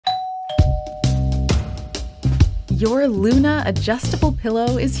Your Luuna adjustable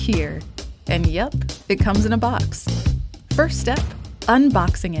pillow is here. And yep, it comes in a box. First step,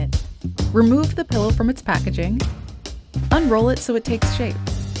 unboxing it. Remove the pillow from its packaging, unroll it so it takes shape,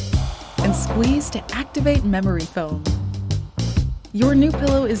 and squeeze to activate memory foam. Your new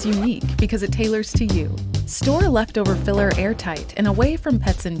pillow is unique because it tailors to you. Store leftover filler airtight and away from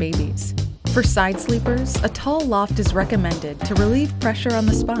pets and babies. For side sleepers, a tall loft is recommended to relieve pressure on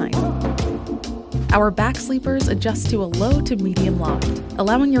the spine. Our back sleepers adjust to a low to medium loft,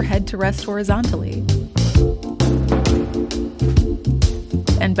 allowing your head to rest horizontally.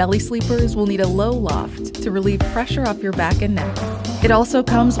 And belly sleepers will need a low loft to relieve pressure off your back and neck. It also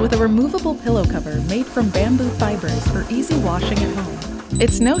comes with a removable pillow cover made from bamboo fibers for easy washing at home.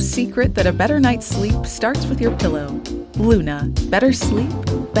 It's no secret that a better night's sleep starts with your pillow. Luuna, better sleep,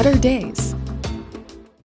 better days.